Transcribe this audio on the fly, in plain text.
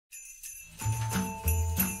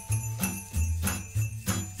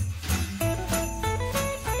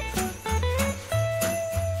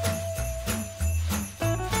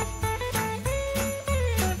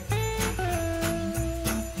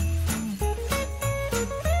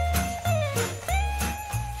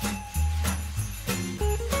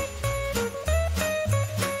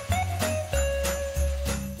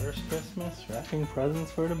wrapping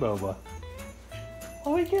presents for the Boba.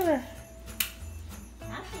 What we get her?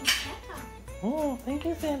 Nothing, Santa. Oh, thank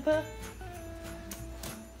you, Santa.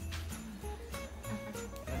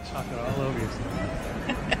 Chocolate all over yourself.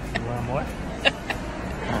 You want more?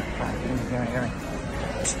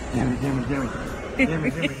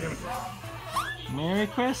 Gimme. Merry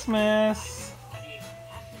Christmas.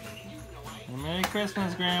 Merry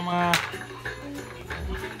Christmas, Grandma.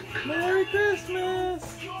 Merry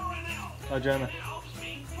Christmas. Oh, Jenna.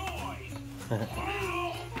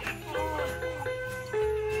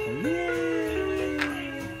 Yay!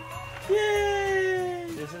 Yay!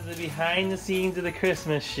 This is the behind the scenes of the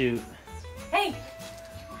Christmas shoot. Hey!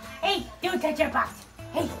 Hey, don't touch your box.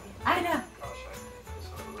 Hey, Anna.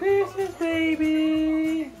 Christmas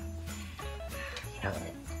baby!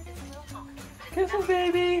 Christmas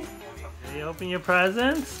baby! Did you open your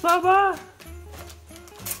presents, Bubba?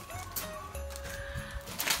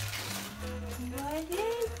 What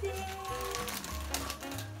is it?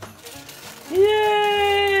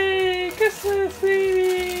 Yay! Christmas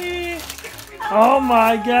baby! Oh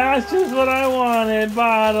my gosh, just what I wanted,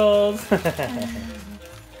 bottles! You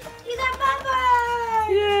got Bubba!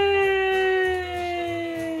 Yay!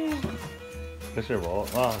 Push your roll.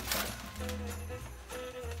 Oh.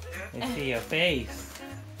 I see your face.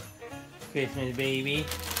 Christmas baby.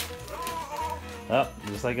 Oh,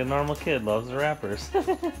 just like a normal kid, loves the wrappers.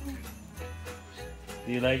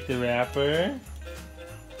 Do you like the wrapper?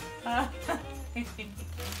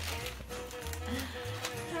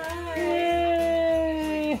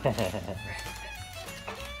 Yay!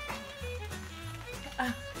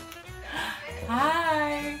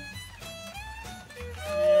 Hi.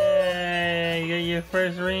 Yay! You got your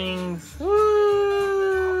first rings.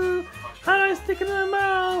 Woo! How do I stick it in the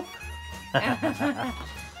mouth?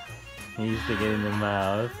 You stick it in the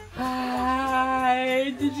mouth.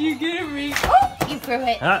 Hi. Did you get a ring? Oh, you threw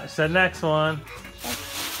it. Ah, it's the next one.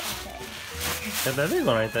 Okay. Got that big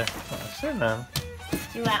one right there. Oh, sure now.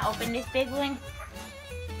 Do you want to open this big one?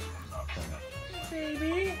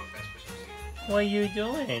 Baby, what are you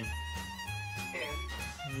doing?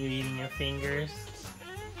 You eating your fingers?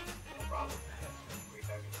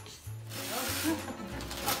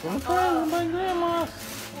 Oh, my grandma.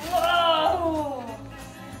 Whoa!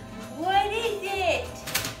 What is it?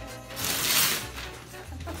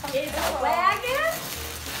 It's a wagon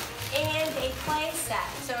and a play set,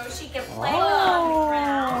 so she can play on the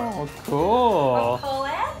ground. Oh, cool. Or pull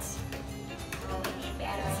it.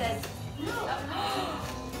 And it says,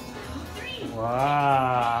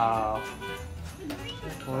 Wow.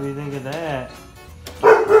 What do you think of that?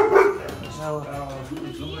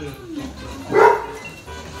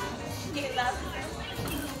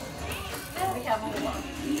 we have more.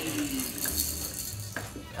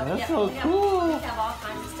 That's so cool. We have all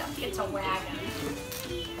kinds of stuff. It's a wagon.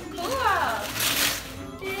 Cool.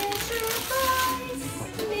 It's a surprise.